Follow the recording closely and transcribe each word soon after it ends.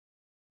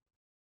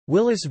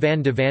Willis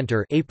Van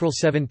Devanter (April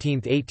 17,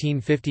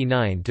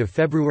 1859 to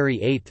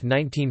February 8,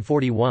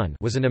 1941)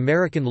 was an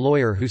American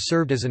lawyer who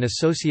served as an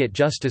Associate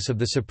Justice of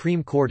the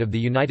Supreme Court of the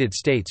United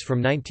States from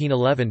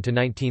 1911 to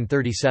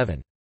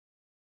 1937.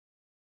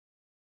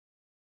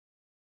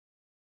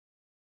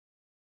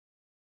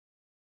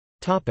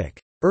 Topic: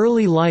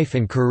 Early life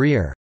and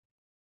career.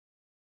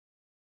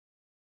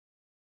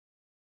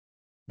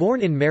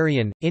 Born in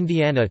Marion,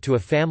 Indiana to a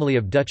family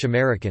of Dutch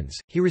Americans,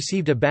 he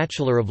received a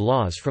Bachelor of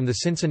Laws from the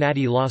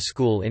Cincinnati Law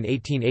School in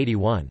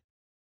 1881.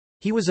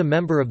 He was a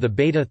member of the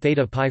Beta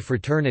Theta Pi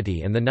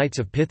fraternity and the Knights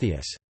of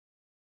Pythias.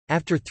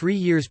 After 3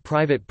 years'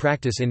 private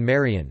practice in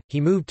Marion,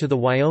 he moved to the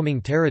Wyoming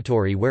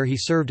Territory where he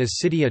served as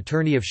city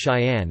attorney of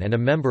Cheyenne and a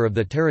member of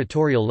the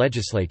territorial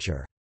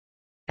legislature.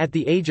 At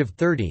the age of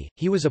 30,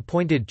 he was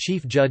appointed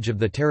Chief Judge of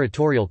the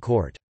Territorial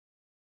Court.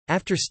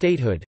 After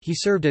statehood, he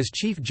served as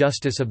Chief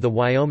Justice of the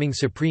Wyoming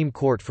Supreme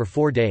Court for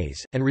 4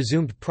 days, and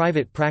resumed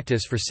private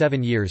practice for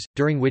 7 years,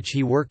 during which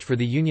he worked for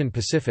the Union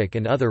Pacific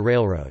and other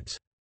railroads.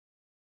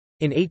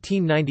 In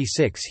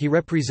 1896 he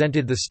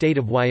represented the state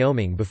of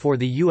Wyoming before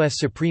the U.S.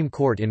 Supreme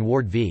Court in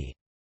Ward v.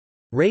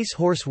 Race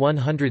Horse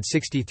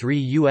 163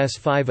 U.S.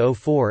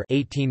 504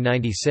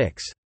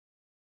 1896.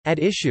 At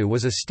issue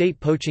was a state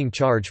poaching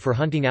charge for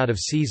hunting out of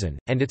season,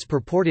 and its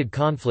purported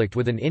conflict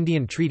with an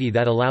Indian treaty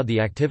that allowed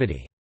the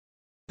activity.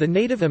 The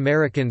Native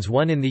Americans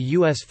won in the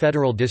U.S.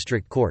 Federal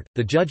District Court.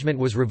 The judgment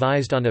was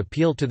revised on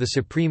appeal to the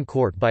Supreme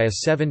Court by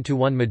a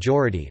 7-1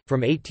 majority. From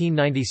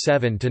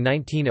 1897 to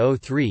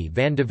 1903,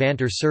 Van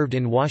Devanter served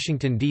in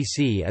Washington,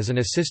 D.C. as an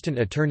Assistant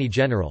Attorney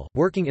General,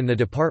 working in the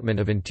Department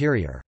of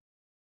Interior.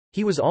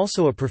 He was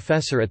also a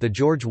professor at the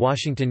George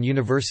Washington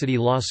University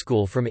Law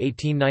School from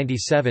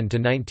 1897 to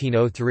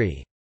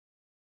 1903.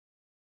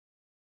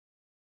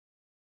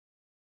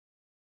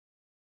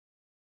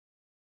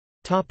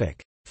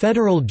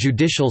 Federal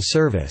Judicial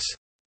Service.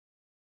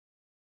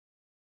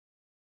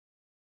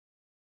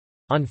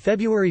 On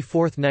February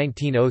 4,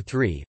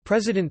 1903,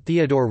 President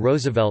Theodore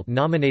Roosevelt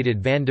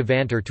nominated Van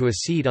Devanter to a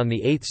seat on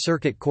the Eighth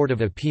Circuit Court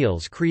of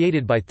Appeals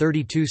created by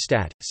 32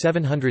 Stat.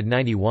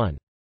 791.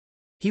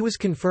 He was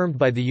confirmed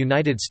by the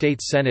United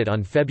States Senate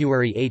on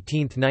February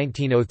 18,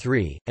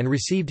 1903, and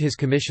received his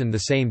commission the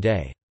same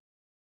day.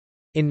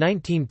 In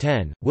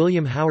 1910,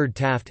 William Howard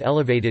Taft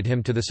elevated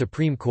him to the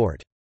Supreme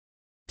Court.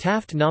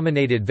 Taft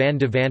nominated Van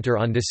Devanter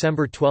on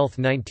December 12,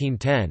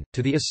 1910,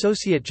 to the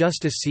Associate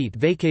Justice seat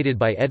vacated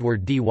by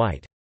Edward D.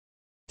 White.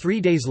 3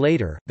 days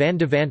later, Van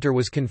Devanter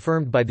was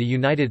confirmed by the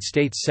United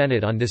States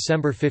Senate on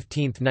December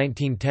 15,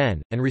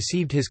 1910, and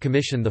received his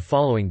commission the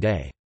following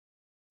day.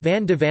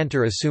 Van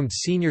Devanter assumed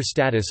senior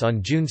status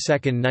on June 2,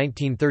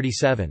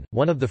 1937,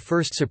 one of the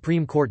first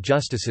Supreme Court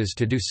justices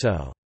to do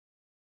so.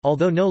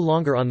 Although no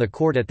longer on the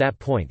court at that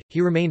point,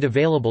 he remained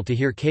available to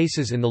hear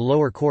cases in the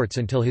lower courts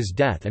until his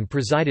death and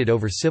presided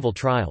over civil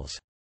trials.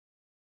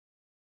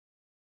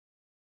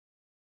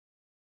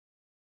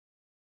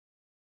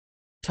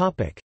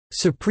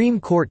 Supreme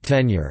Court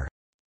tenure.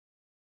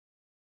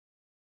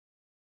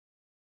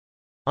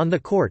 On the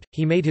court,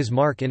 he made his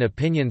mark in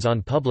opinions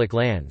on public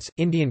lands,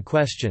 Indian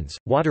questions,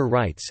 water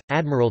rights,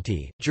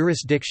 admiralty,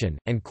 jurisdiction,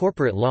 and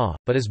corporate law,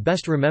 but is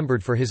best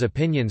remembered for his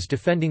opinions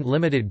defending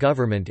limited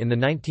government in the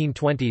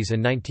 1920s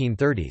and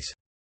 1930s.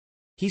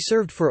 He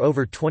served for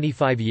over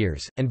 25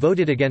 years, and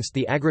voted against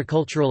the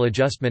Agricultural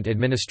Adjustment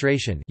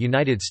Administration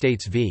United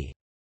States v.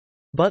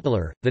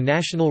 Butler, the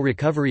National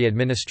Recovery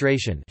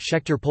Administration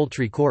Schechter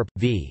Poultry Corp.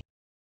 v.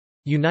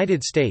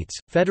 United States,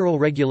 Federal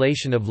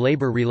Regulation of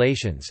Labor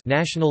Relations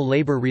National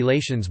Labor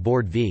Relations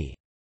Board v.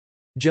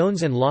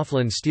 Jones and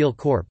Laughlin Steel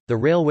Corp., the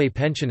Railway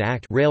Pension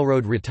Act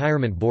Railroad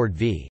Retirement Board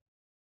v.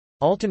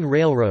 Alton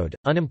Railroad,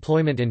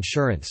 Unemployment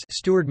Insurance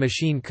Stewart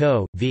Machine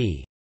Co.,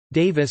 v.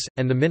 Davis,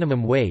 and the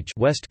Minimum Wage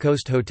West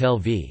Coast Hotel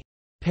v.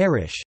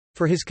 Parrish.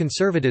 For his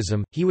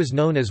conservatism, he was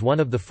known as one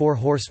of the Four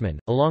Horsemen.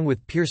 Along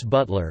with Pierce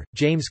Butler,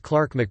 James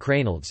Clark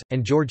McReynolds,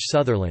 and George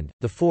Sutherland,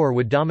 the four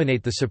would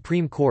dominate the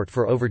Supreme Court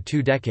for over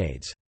 2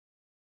 decades.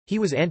 He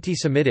was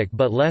anti-Semitic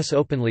but less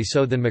openly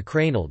so than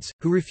McReynolds,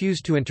 who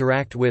refused to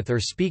interact with or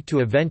speak to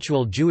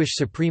eventual Jewish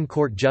Supreme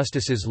Court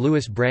Justices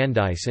Louis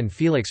Brandeis and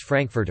Felix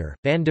Frankfurter.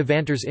 Van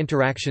Devanter's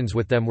interactions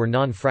with them were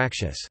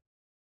non-fractious.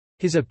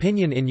 His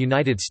opinion in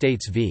United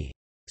States v.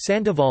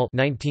 Sandoval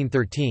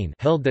 1913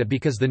 held that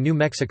because the New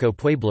Mexico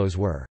Pueblos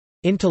were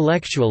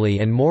 "intellectually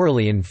and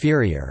morally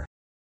inferior,"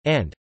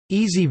 and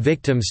 "easy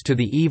victims to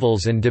the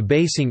evils and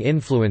debasing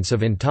influence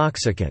of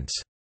intoxicants,"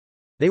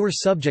 they were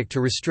subject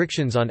to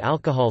restrictions on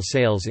alcohol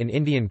sales in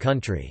Indian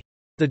country.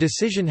 The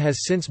decision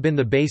has since been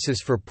the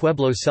basis for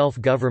Pueblo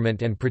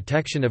self-government and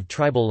protection of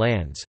tribal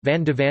lands.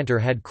 Van Devanter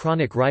had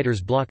chronic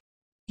writer's block,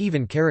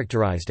 even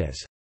characterized as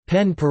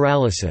pen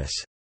paralysis.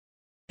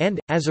 And,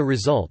 as a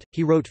result,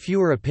 he wrote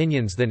fewer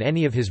opinions than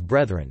any of his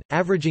brethren,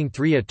 averaging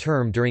 3 a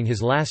term during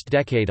his last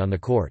decade on the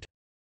court.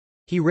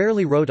 He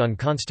rarely wrote on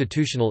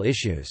constitutional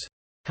issues.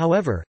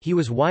 However, he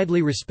was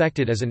widely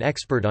respected as an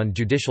expert on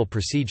judicial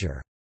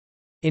procedure.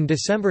 In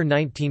December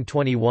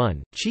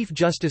 1921, Chief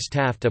Justice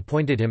Taft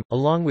appointed him,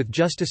 along with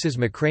Justices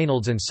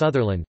McReynolds and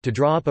Sutherland, to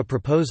draw up a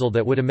proposal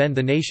that would amend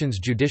the nation's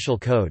judicial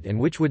code and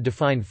which would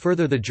define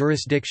further the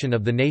jurisdiction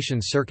of the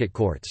nation's circuit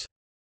courts.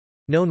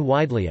 Known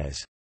widely as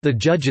the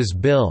Judge's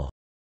Bill,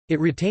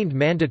 it retained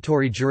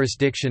mandatory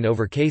jurisdiction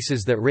over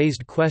cases that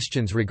raised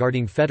questions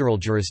regarding federal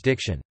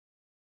jurisdiction.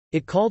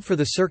 It called for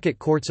the circuit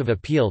courts of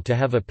appeal to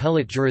have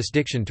appellate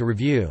jurisdiction to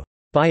review,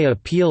 by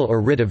appeal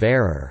or writ of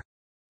error,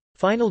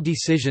 final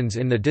decisions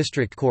in the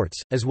district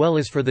courts, as well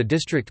as for the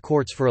district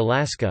courts for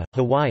Alaska,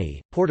 Hawaii,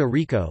 Puerto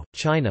Rico,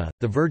 China,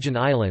 the Virgin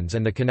Islands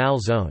and the Canal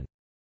Zone.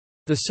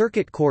 The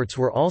circuit courts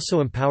were also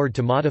empowered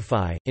to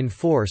modify,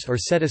 enforce or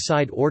set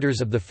aside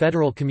orders of the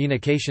Federal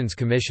Communications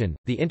Commission,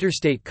 the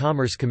Interstate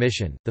Commerce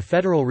Commission, the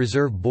Federal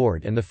Reserve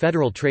Board and the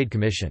Federal Trade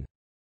Commission.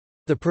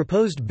 The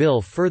proposed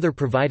bill further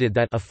provided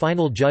that a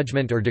final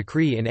judgment or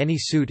decree in any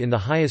suit in the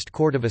highest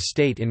court of a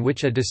state in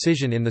which a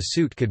decision in the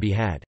suit could be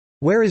had,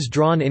 where is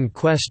drawn in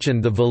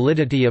question the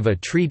validity of a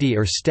treaty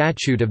or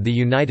statute of the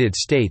United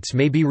States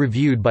may be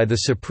reviewed by the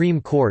Supreme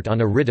Court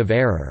on a writ of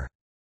error.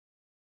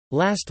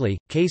 Lastly,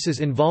 cases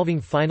involving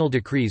final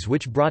decrees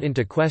which brought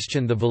into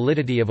question the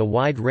validity of a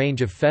wide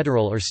range of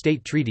federal or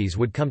state treaties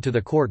would come to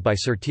the court by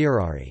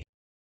certiorari.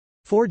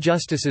 4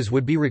 justices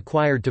would be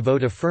required to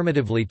vote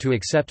affirmatively to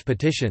accept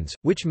petitions,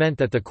 which meant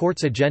that the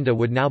court's agenda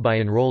would now be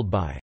enrolled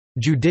by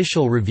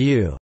judicial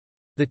review.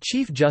 The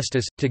Chief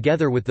Justice,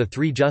 together with the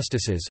 3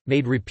 justices,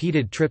 made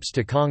repeated trips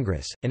to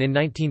Congress, and in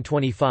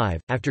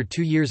 1925, after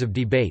 2 years of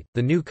debate,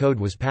 the new code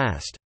was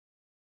passed.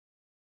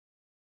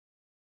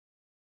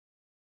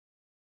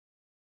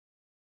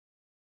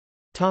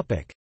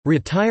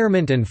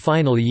 Retirement and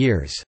final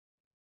years.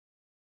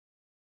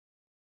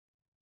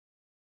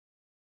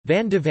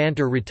 Van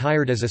Devanter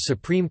retired as a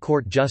Supreme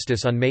Court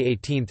justice on May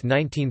 18,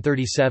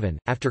 1937,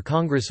 after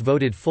Congress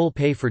voted full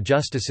pay for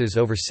justices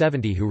over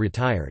 70 who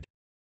retired.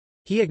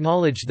 He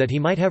acknowledged that he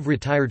might have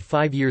retired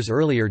 5 years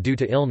earlier due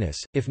to illness,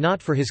 if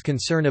not for his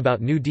concern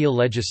about New Deal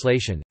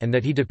legislation, and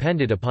that he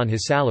depended upon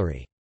his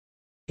salary.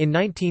 In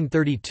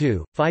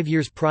 1932, 5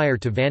 years prior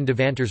to Van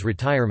Devanter's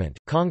retirement,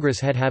 Congress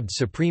had halved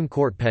Supreme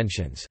Court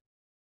pensions.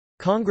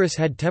 Congress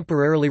had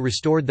temporarily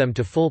restored them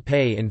to full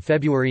pay in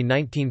February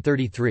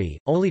 1933,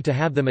 only to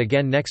have them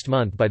again next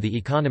month by the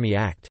Economy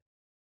Act.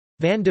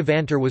 Van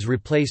Devanter was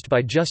replaced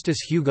by Justice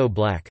Hugo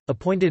Black,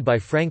 appointed by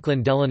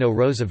Franklin Delano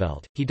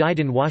Roosevelt. He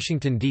died in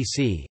Washington,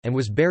 D.C., and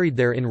was buried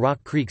there in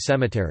Rock Creek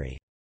Cemetery.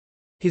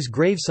 His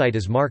gravesite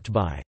is marked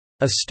by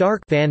a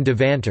stark Van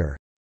Devanter,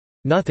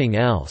 nothing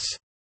else,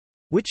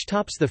 which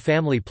tops the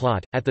family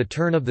plot. At the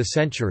turn of the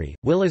century,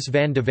 Willis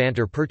Van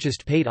Devanter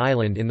purchased Pate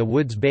Island in the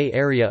Woods Bay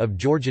area of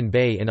Georgian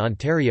Bay in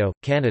Ontario,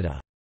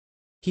 Canada.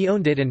 He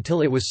owned it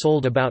until it was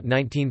sold about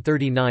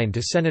 1939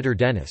 to Senator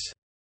Dennis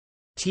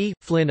T.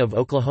 Flynn of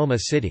Oklahoma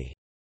City.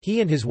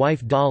 He and his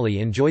wife Dolly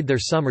enjoyed their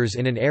summers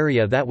in an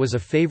area that was a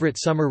favorite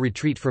summer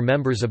retreat for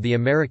members of the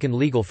American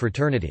legal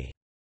fraternity.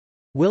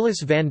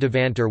 Willis Van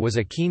Devanter was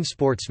a keen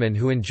sportsman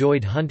who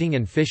enjoyed hunting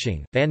and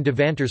fishing. Van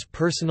Devanter's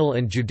personal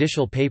and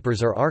judicial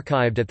papers are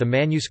archived at the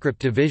Manuscript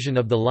Division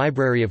of the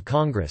Library of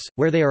Congress,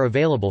 where they are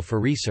available for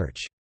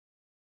research.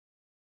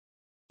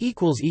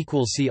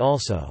 See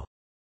also